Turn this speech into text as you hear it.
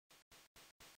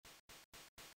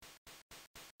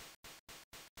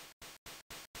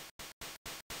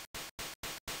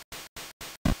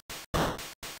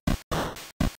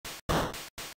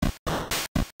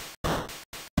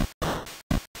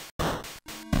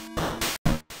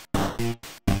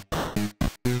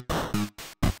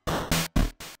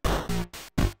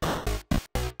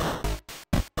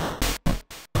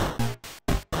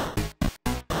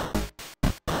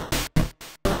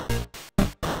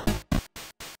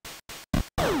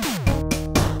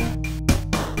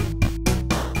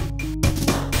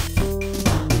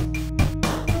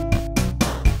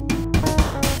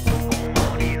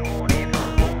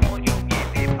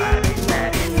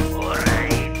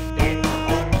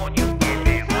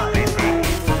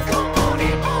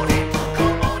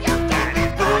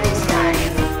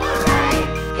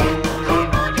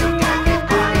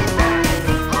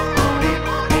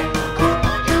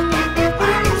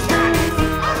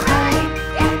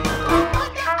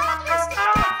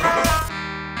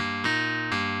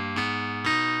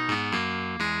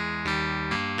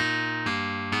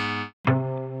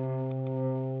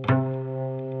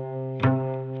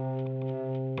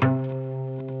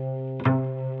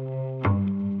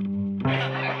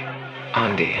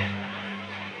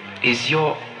Is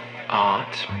your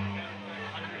art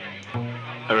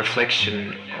a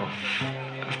reflection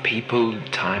of people,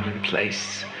 time and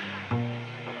place?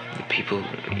 The people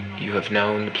you have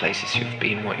known, the places you've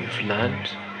been, what you've learned?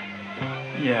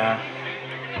 Yeah.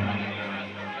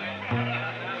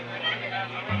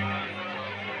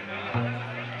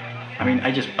 I mean,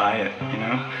 I just buy it, you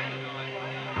know?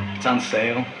 It's on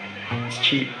sale. It's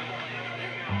cheap.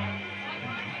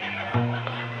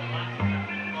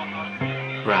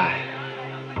 Right.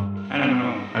 I don't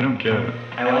know. I don't get it.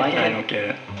 I like it. I don't get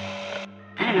it.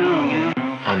 I don't know.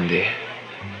 Andy,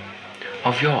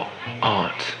 of your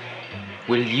art,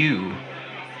 will you,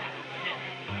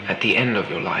 at the end of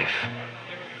your life,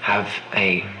 have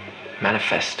a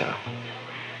manifesto?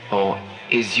 Or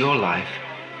is your life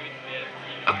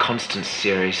a constant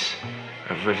series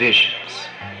of revisions,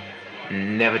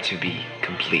 never to be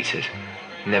completed,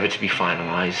 never to be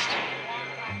finalized,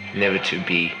 never to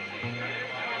be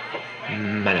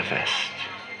manifest?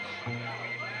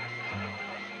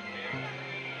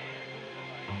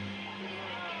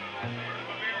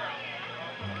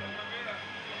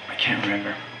 I can't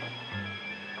remember.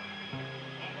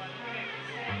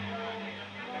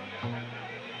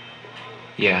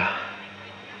 Yeah.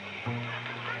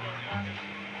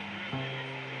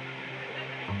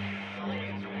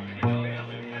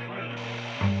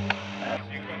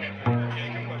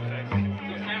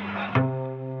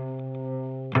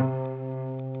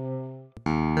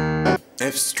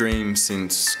 F's dream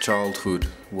since childhood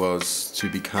was to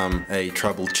become a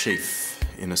tribal chief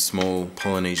in a small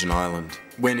Polynesian island.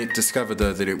 When it discovered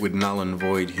though that it would null and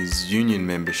void his union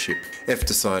membership, F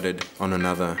decided on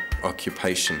another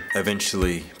occupation,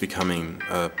 eventually becoming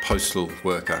a postal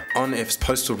worker. On F's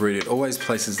postal route, it always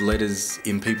places letters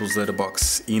in people's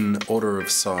letterbox in order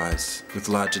of size, with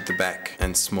large at the back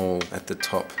and small at the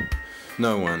top.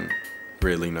 No one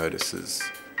really notices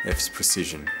F's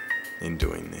precision in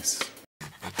doing this.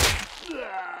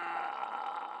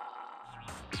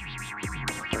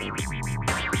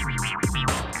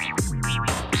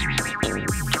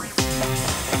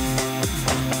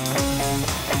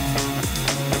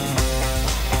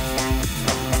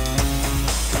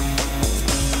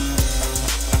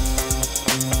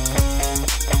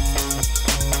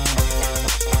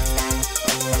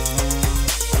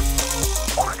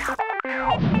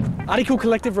 Article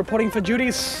Collective reporting for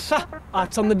duties.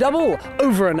 Art's on the double,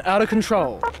 over and out of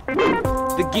control.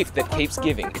 The gift that keeps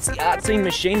giving. It's the art scene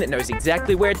machine that knows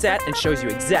exactly where it's at and shows you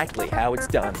exactly how it's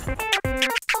done.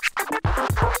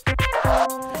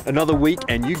 Another week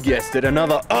and you guessed it,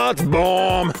 another art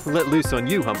bomb let loose on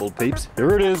you, humbled peeps.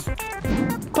 Here it is.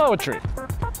 Poetry.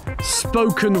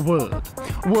 Spoken word.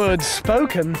 Words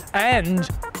spoken and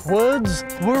words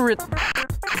were written.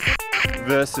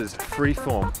 Verses,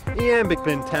 freeform, iambic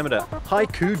pentameter,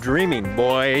 haiku dreaming,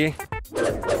 boy.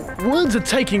 Words are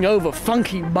taking over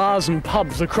funky bars and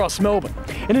pubs across Melbourne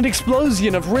in an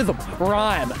explosion of rhythm,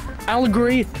 rhyme,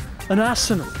 allegory, and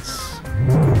assonance.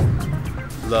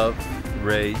 Love,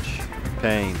 rage,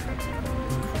 pain,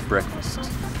 breakfast,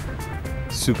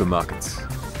 supermarkets,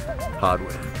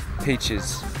 hardware.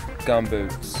 Peaches,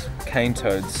 gumboots, cane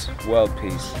toads, world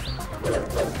peace.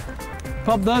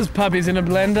 Pop those puppies in a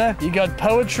blender, you got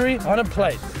poetry on a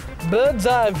plate. Bird's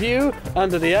eye view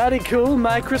under the article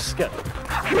microscope.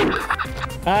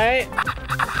 Aye.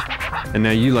 And now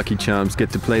you lucky charms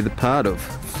get to play the part of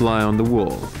Fly on the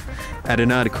Wall at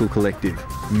an Article Collective,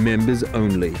 members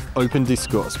only, open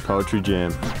discourse poetry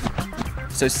jam.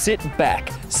 So sit back,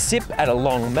 sip at a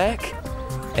long mac,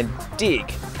 and dig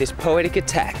this poetic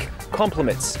attack.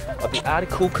 Compliments of the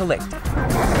Article Collective.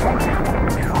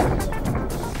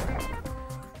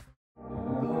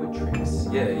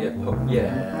 poetry.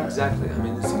 Yeah, exactly. I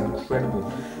mean, it's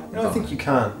incredible. You know, I think you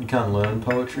can't learn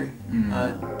poetry.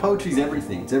 Poetry's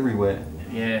everything. It's everywhere.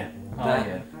 Yeah.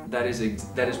 That is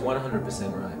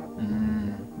 100% right.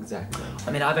 Exactly.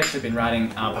 I mean, I've actually been writing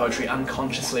poetry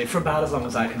unconsciously for about as long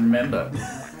as I can remember.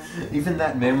 Even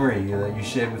that memory that you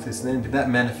shared with us then, did that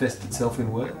manifest itself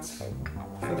in words?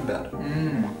 Think about it.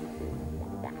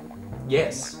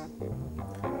 Yes.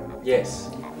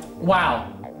 Wow.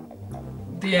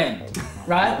 The end.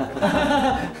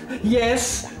 Right?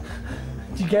 Yes.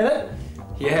 Do you get it?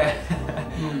 Yeah.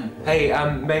 Hey,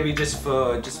 maybe just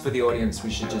for the audience, we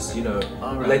should just,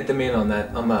 let them in on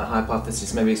that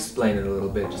hypothesis. Maybe explain it a little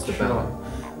bit, just about.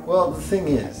 Well, the thing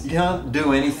is, you can't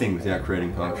do anything without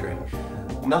creating poetry.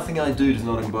 Nothing I do does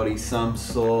not embody some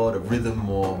sort of rhythm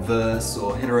or verse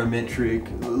or heterometric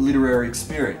literary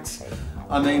experience.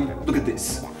 I mean, look at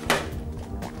this.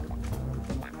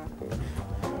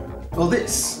 Or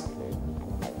this.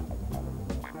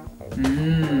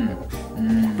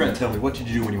 Brent, tell me, what did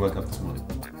you do when you woke up this morning?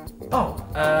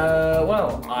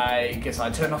 Well, I guess I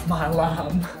turned off my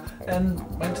alarm and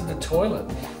went to the toilet.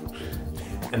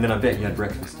 And then I bet you had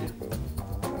breakfast, yeah?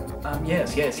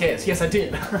 Yes, I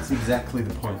did. That's exactly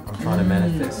the point I'm trying to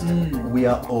manifest. We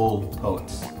are all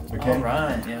poets, okay?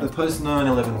 Alright, yeah. The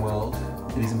post-9/11 world,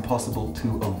 it is impossible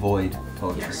to avoid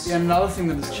poetry. Yes. Yeah, another thing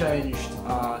that has changed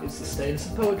is the status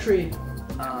of poetry.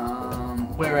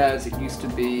 Whereas it used to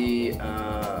be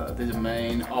the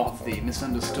domain of the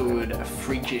misunderstood,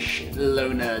 freakish,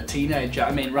 loner teenager.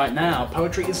 I mean, right now,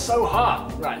 poetry is so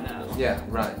hot right now. Yeah,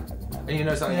 right. And you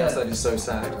know something else that is so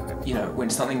sad? You know, when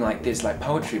something like this, like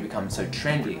poetry, becomes so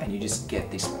trendy and you just get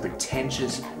these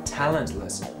pretentious,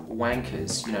 talentless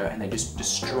wankers, and they just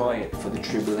destroy it for the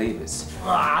true believers.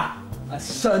 I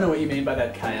so know what you mean by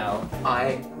that, KL.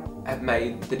 I have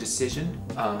made the decision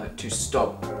to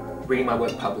stop reading my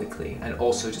work publicly and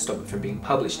also to stop it from being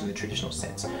published in the traditional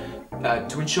sense.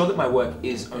 To ensure that my work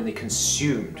is only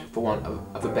consumed, for want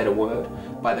of a better word,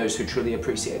 by those who truly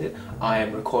appreciate it, I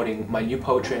am recording my new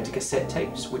poetry into cassette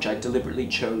tapes, which I deliberately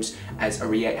chose as a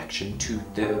reaction to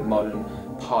the modern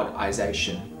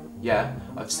podization,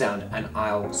 of sound, and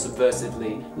I'll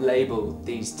subversively label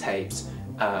these tapes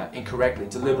incorrectly,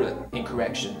 deliberate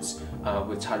incorrections,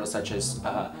 with titles such as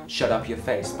Shut Up Your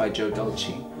Face by Joe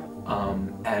Dolce.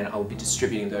 And I'll be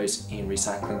distributing those in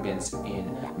recycling bins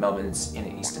in Melbourne's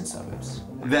inner eastern suburbs.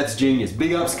 That's genius.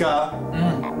 Big up, Scar.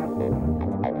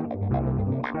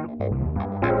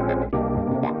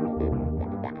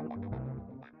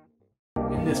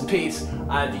 In this piece,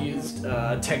 I've used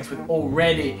text with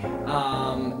already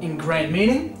ingrained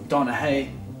meaning. Donna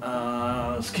Hay,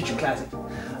 kitchen classic.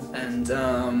 And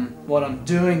what I'm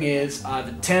doing is I've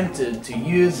attempted to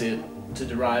use it to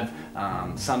derive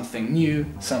something new,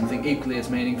 something equally as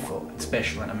meaningful,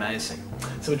 special and amazing.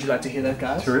 So would you like to hear that,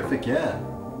 guys? Terrific, yeah.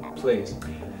 Please.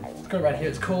 Let's go right here.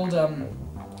 It's called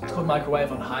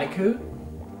Microwave on Haiku.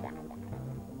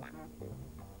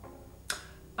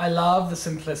 I love the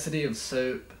simplicity of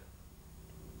soup.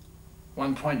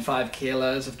 1.5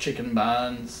 kilos of chicken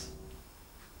bones.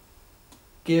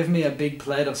 Give me a big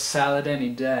plate of salad any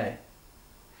day.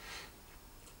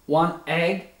 1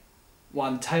 egg,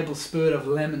 1 tablespoon of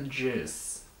lemon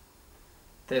juice.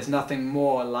 There's nothing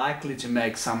more likely to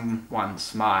make someone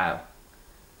smile.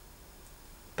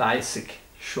 Basic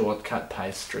shortcut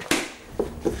pastry.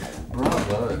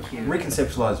 Bravo.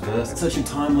 Reconceptualised verse. Such a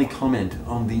timely comment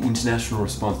on the international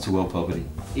response to world poverty.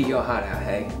 Eat your heart out,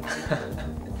 hey?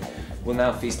 We'll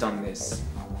now feast on this.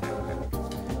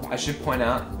 I should point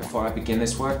out before I begin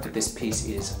this work that this piece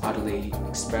is utterly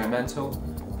experimental,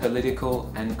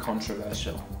 political, and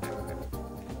controversial.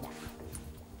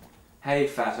 Hey,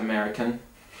 fat American.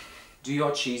 Do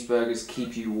your cheeseburgers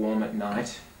keep you warm at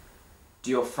night? Do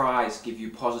your fries give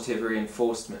you positive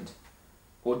reinforcement?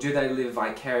 Or do they live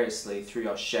vicariously through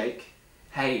your shake?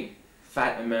 Hey,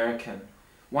 fat American,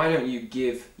 why don't you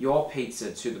give your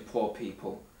pizza to the poor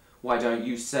people? Why don't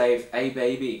you save a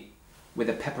baby with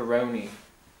a pepperoni,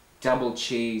 double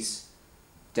cheese,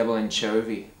 double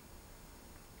anchovy?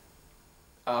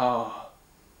 Oh,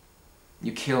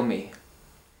 you kill me.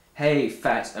 Hey,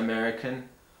 fat American,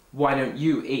 why don't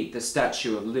you eat the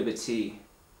Statue of Liberty?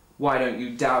 Why don't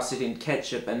you douse it in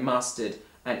ketchup and mustard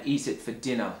and eat it for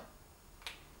dinner?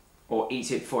 Or eat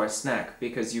it for a snack,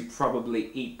 because you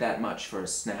probably eat that much for a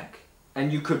snack.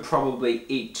 And you could probably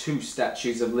eat 2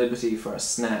 Statues of Liberty for a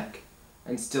snack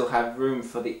and still have room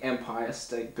for the Empire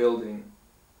State Building.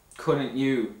 Couldn't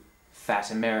you,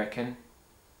 fat American?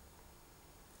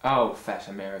 Oh, fat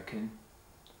American,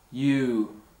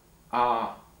 you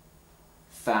are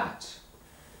fat.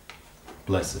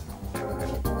 Bless it.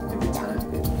 Every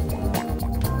time.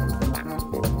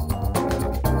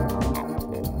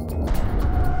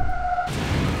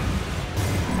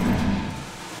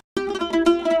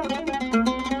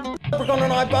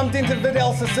 bumped into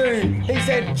Vidal Sassoon. He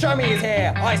said, show me his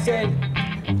hair. I said,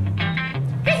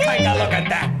 take a look at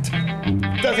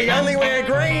that. Does he only wear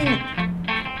green?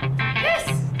 Yes!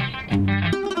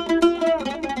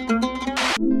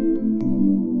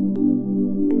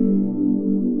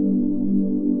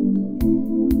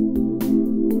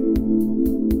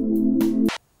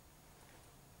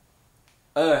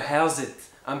 Oh, how's it?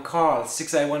 I'm Carl,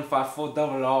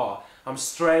 68154RR. I'm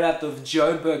straight out of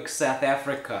Joburg, South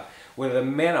Africa, where the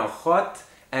men are hot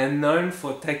and known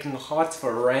for taking hearts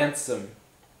for ransom.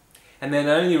 And then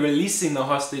only releasing the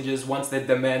hostages once their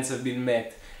demands have been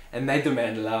met, and they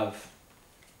demand love.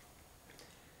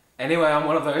 Anyway, I'm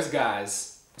one of those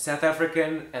guys, South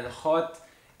African and hot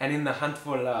and in the hunt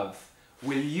for love.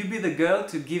 Will you be the girl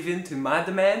to give in to my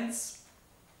demands?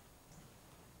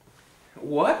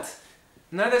 What?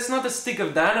 No, that's not a stick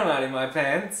of dynamite in my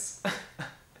pants.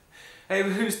 Hey,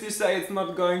 who's to say it's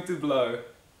not going to blow?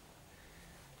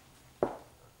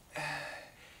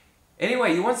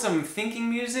 Anyway, you want some thinking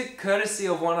music courtesy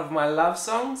of one of my love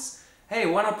songs? Hey,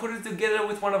 why not put it together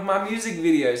with one of my music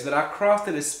videos that I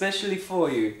crafted especially for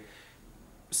you?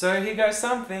 So here goes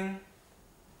something.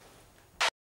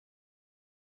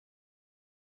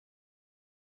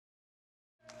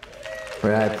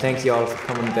 Right, thank you all for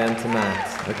coming down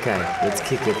tonight. Okay, let's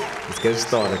kick it. Let's get it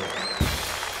started.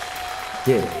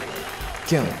 Yeah,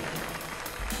 jump.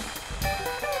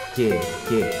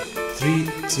 Yeah. 3,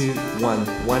 2, 1.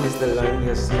 1 is the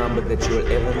loneliest number that you'll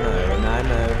ever know. And I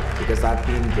know because I've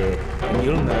been there. And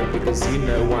you'll know because you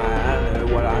know why I know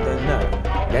what I don't know.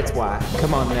 That's why,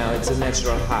 come on now, it's a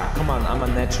natural high. Come on, I'm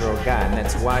a natural guy. And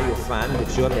that's why you'll find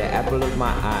that you're the apple of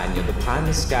my eye. And you're the pie in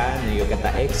the sky, and you'll get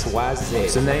the X, Y, Z.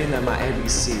 So now you know my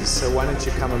ABCs, so why don't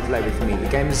you come and play with me? The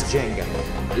game is Jenga.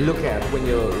 Look out when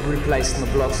you're replacing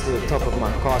the blocks to the top of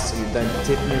my castle, you don't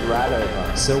tip me right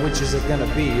over. So which is it gonna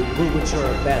be? You good witch or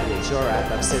a bad witch? Alright,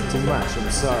 I've said too much,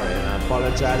 I'm sorry. And I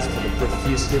apologize for the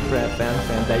profusely profound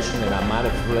foundation that I might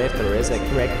have left or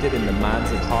resurrected in the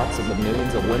minds and hearts of the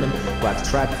millions of women who I've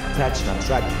tried to touch and I've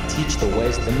tried to teach the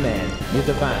ways of the man. You're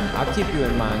divine, I'll keep you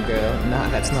in mind, girl. Nah,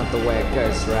 that's not the way it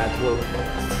goes, right? Well,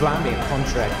 fly me a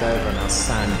contract over and I'll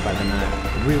sign it by the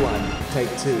night. Rewind, take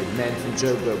 2. Man from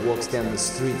Joburg walks down the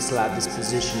street, slight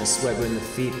disposition, a swagger in the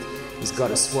feet. He's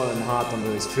got a swollen heart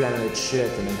under his flannelette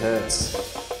shirt and it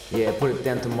hurts. Yeah, put it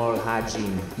down to moral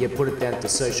hygiene. Yeah, put it down to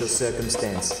social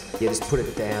circumstance. Yeah, just put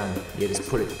it down. Yeah, just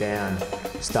put it down.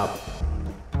 Stop.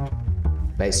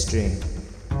 Bass string.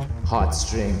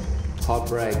 Heartstring.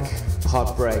 Heartbreak.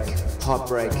 Heartbreak.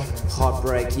 Heartbreak.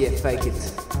 Heartbreak. Yeah, fake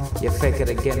it. Yeah, fake it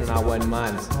again and I won't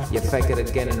mind. Yeah, fake it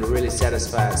again and it really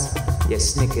satisfies. Yeah,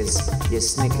 Snickers. Yeah,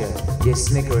 snicker. Yeah,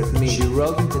 snicker at me. She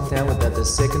rolled into town without a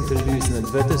second to lose. An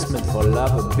advertisement for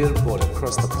love, a billboard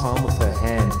across the palm of her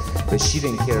hand. But she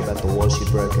didn't care about the wall she'd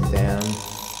broken down.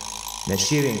 Now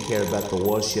she didn't care about the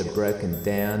wall she had broken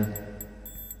down.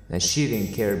 Now she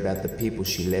didn't care about the people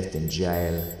she left in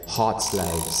jail. Heart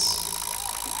slaves.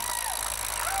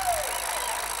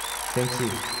 Thank you.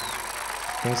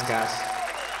 Thanks, guys.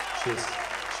 Cheers.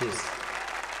 Cheers.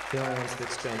 Who wants to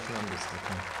exchange numbers?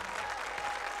 Okay.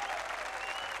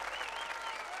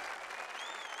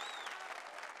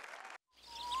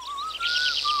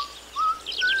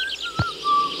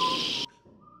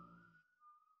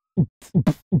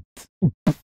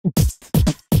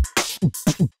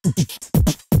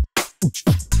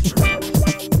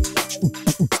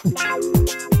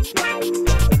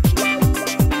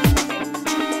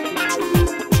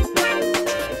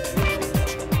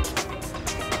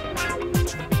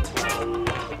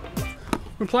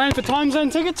 We're playing for time zone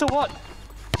tickets or what?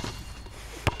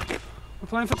 We're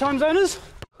playing for time zoners?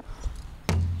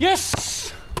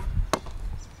 Yes!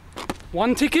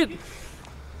 1 ticket.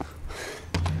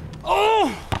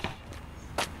 Oh!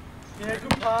 Yeah,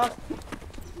 good pass.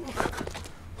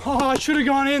 Oh, I should have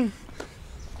gone in.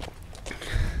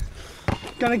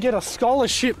 Gonna get a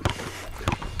scholarship.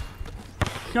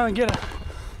 Gonna get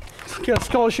a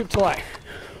scholarship to like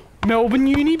Melbourne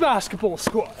Uni basketball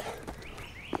squad.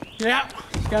 Yeah,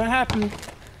 it's gonna happen.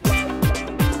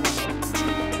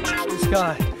 This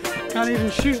guy can't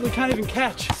even shoot, we can't even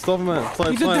catch. Stop him, man.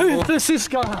 He's a doofus, this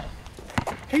guy.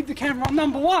 Keep the camera on,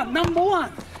 number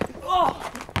one.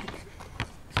 Oh!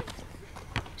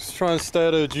 Just trying to stay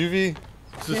out of juvie.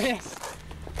 Yes.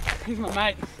 He's my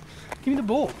mate. Give me the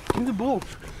ball.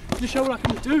 Just show what I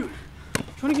can do. I'm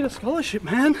trying to get a scholarship,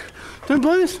 man. Don't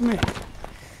blow this for me.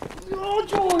 Oh,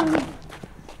 Jordan!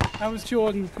 That was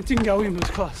Jordan. It didn't go in, but it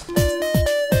was close.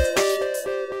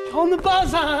 On the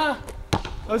buzzer!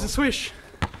 That was a swish.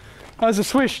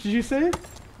 Did you see it?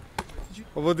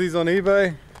 I bought these on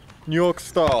eBay. New York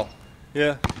style.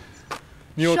 Yeah.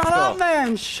 Shut up,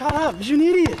 man! Shut up! You're an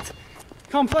idiot!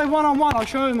 Come play one-on-one, I'll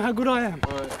show him how good I am.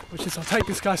 Right. Watch this, I'll take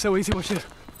this guy so easy, watch this.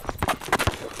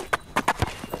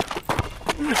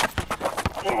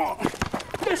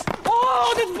 Yes!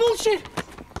 Oh, that's bullshit!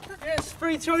 Yes,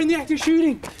 free throw in the act of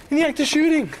shooting. In the act of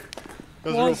shooting.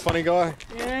 That was a real funny guy.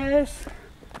 Yes.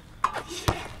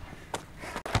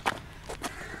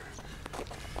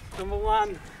 Number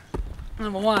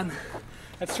one.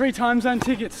 That's 3 time zone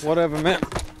tickets. Whatever, man.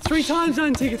 3 time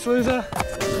zone tickets, loser.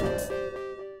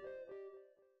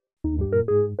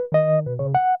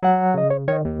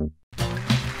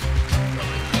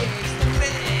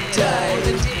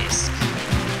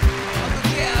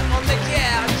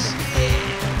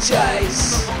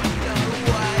 Chase. No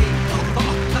way.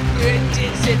 You're a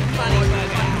decent funny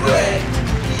bugger. Great.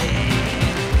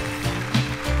 Yeah.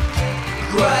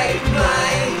 Great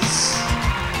mates.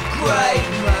 Great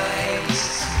mates.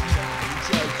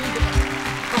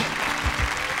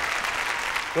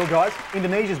 Well guys,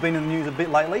 Indonesia's been in the news a bit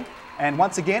lately, and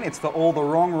once again it's for all the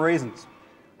wrong reasons.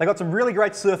 They got some really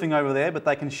great surfing over there, but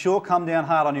they can sure come down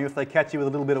hard on you if they catch you with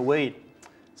a little bit of weed.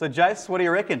 So Jace, what do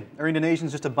you reckon? Are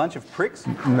Indonesians just a bunch of pricks?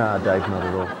 Nah, Dave, not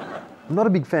at all. I'm not a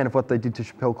big fan of what they did to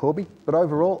Chappelle Corby, but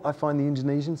overall I find the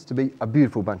Indonesians to be a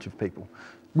beautiful bunch of people.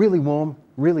 Really warm,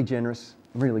 really generous,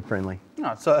 really friendly.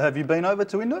 Oh, so have you been over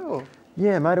to Indo? Or?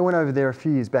 Yeah, mate, I went over there a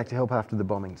few years back to help after the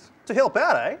bombings. To help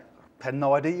out, eh? Had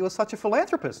no idea you were such a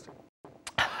philanthropist.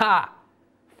 Ha!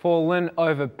 Fallen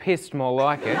over pissed, more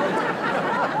like it.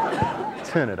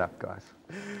 Turn it up, guys.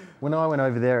 When I went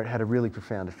over there, it had a really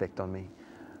profound effect on me.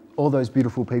 All those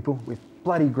beautiful people with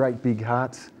bloody great big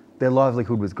hearts, their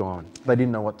livelihood was gone. They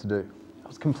didn't know what to do. It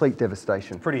was complete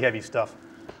devastation. Pretty heavy stuff.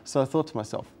 So I thought to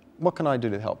myself, what can I do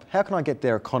to help? How can I get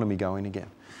their economy going again?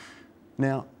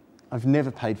 Now, I've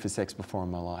never paid for sex before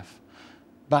in my life,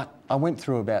 but I went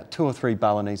through about 2 or 3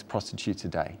 Balinese prostitutes a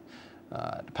day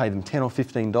to pay them $10 or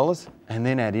 $15 and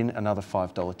then add in another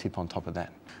 $5 tip on top of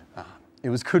that. It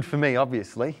was good for me,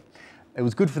 obviously. It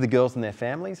was good for the girls and their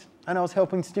families, and I was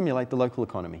helping stimulate the local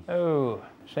economy. Oh,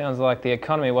 sounds like the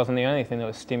economy wasn't the only thing that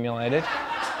was stimulated.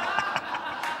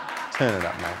 Turn it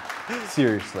up, mate.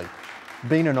 Seriously.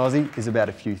 Being an Aussie is about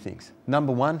a few things.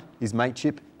 Number 1 is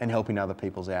mateship and helping other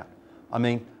people's out. I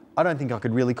mean, I don't think I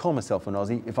could really call myself an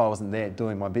Aussie if I wasn't there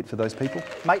doing my bit for those people.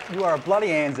 Mate, you are a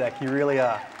bloody Anzac, you really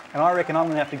are. And I reckon I'm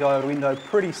going to have to go over to Indo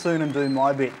pretty soon and do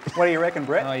my bit. What do you reckon,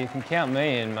 Brett? Oh, you can count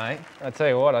me in, mate. I tell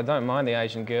you what, I don't mind the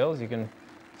Asian girls. You can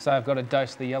say I've got a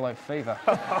dose of the yellow fever.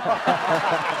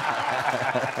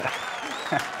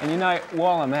 And you know,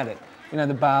 while I'm at it, you know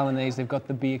the Balinese, they've got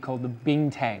the beer called the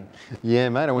Bintang. Yeah,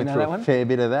 mate, I went through a fair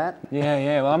bit of that.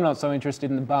 Yeah, well, I'm not so interested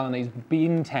in the Balinese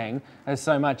Bintang as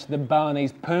so much the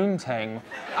Balinese Poontang.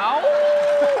 Ow!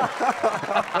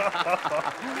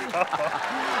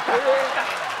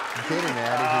 Get him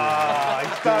out of here.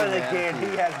 He's done it again.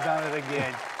 He has done it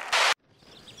again.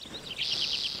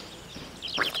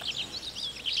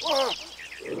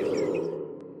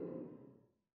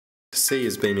 C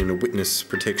has been in a witness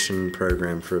protection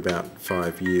program for about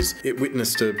 5 years. It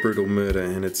witnessed a brutal murder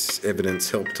and its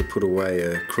evidence helped to put away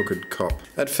a crooked cop.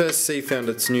 At first, C found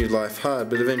its new life hard,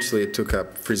 but eventually it took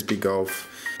up frisbee golf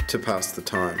to pass the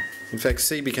time. In fact,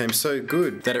 C became so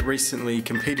good that it recently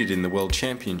competed in the World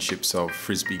Championships of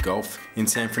Frisbee Golf in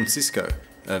San Francisco,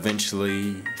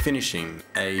 eventually finishing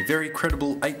a very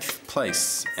credible 8th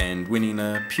place and winning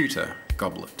a pewter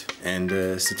goblet and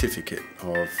a certificate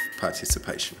of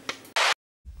participation.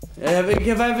 Have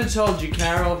I ever told you,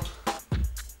 Carol?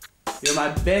 You're my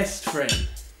best friend.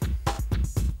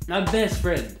 My best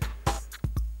friend.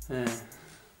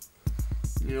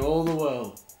 In all the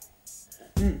world.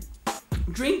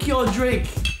 Drink your drink.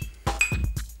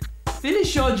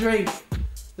 Finish your drink.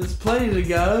 There's plenty to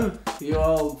go, you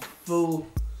old fool.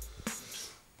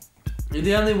 You're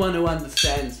the only one who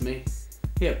understands me.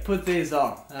 Here, put these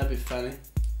on. That'd be funny.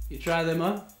 You try them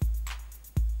on?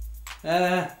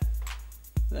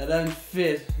 They don't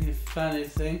fit, you funny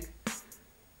thing.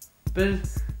 But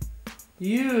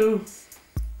you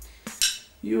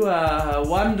are a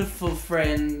wonderful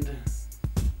friend.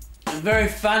 A very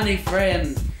funny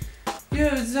friend. You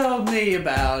told me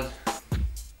about.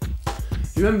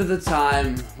 You remember the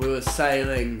time we were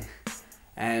sailing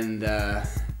and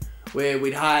where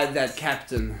we'd hired that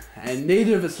captain and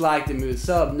neither of us liked him, he was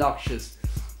so obnoxious.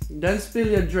 Don't spill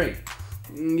your drink.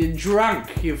 You're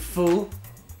drunk, you fool.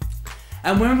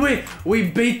 And when we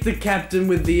beat the captain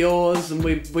with the oars and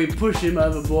we push him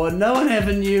overboard, no one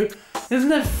ever knew. Isn't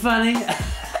that funny?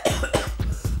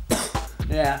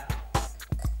 Yeah.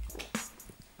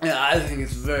 Yeah, I think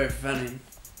it's very funny.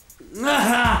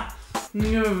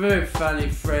 You're a very funny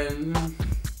friend.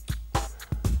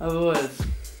 I've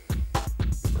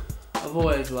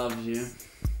always loved you.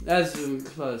 As a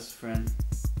close friend.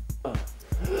 Oh.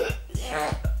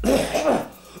 Carol!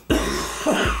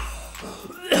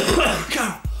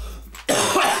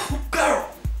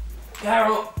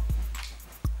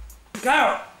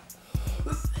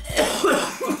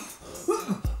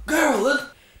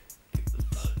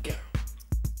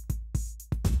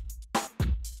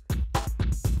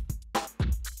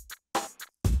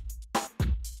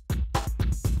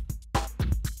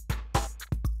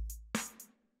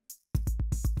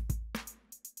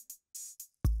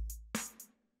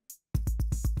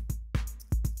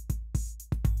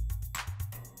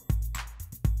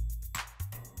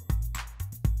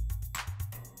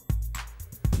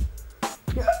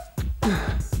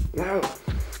 Carol,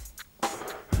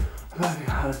 I'm having a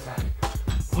heart attack.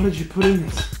 What did you put in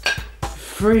this?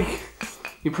 Freak!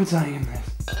 You put something in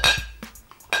this.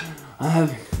 I'm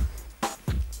having a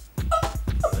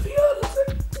heart attack.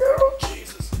 Carol,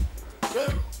 Jesus.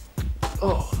 Carol.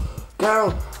 Oh,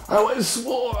 Carol, I always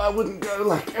swore I wouldn't go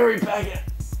like Gary Baggett.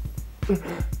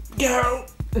 Carol,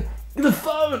 the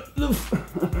phone.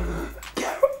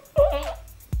 Carol.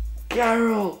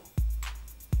 Carol.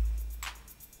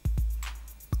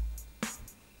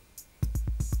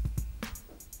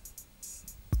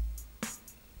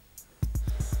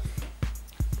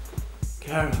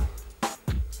 Carol,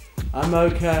 I'm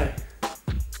okay.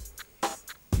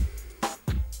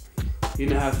 You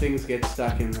know how things get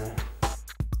stuck in there.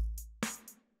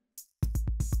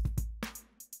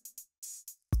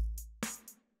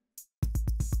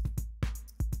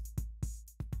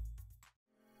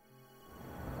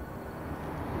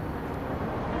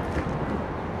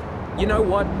 You know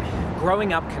what?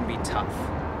 Growing up can be tough.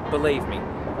 Believe me,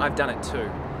 I've done it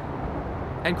too.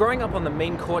 And growing up on the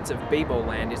mean courts of b-ball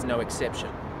land is no exception.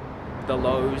 The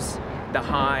lows, the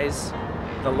highs,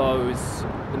 the lows,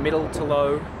 the middle to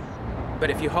low. But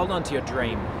if you hold on to your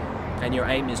dream and your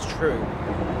aim is true,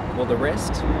 well, the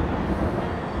rest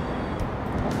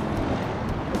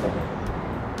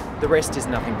is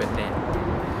nothing but net.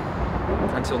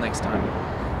 Until next time.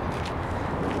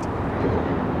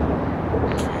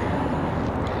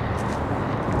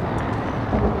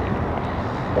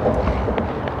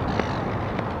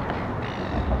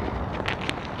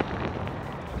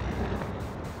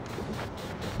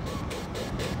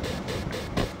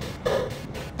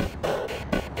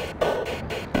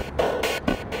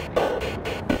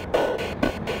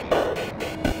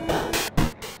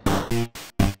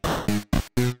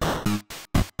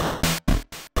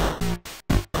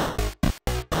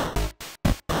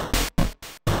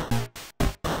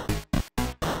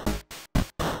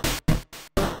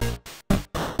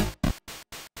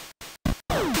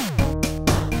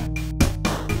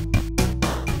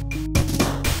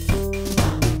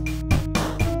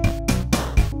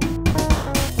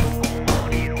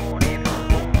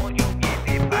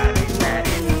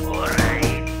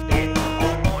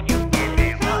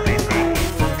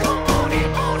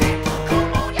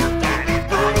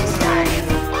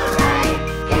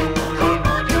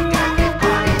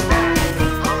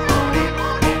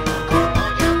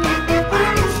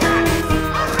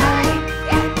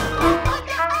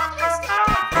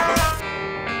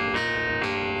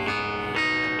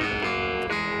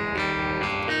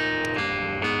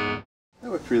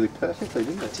 Really perfectly,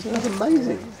 didn't it? That was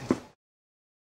amazing.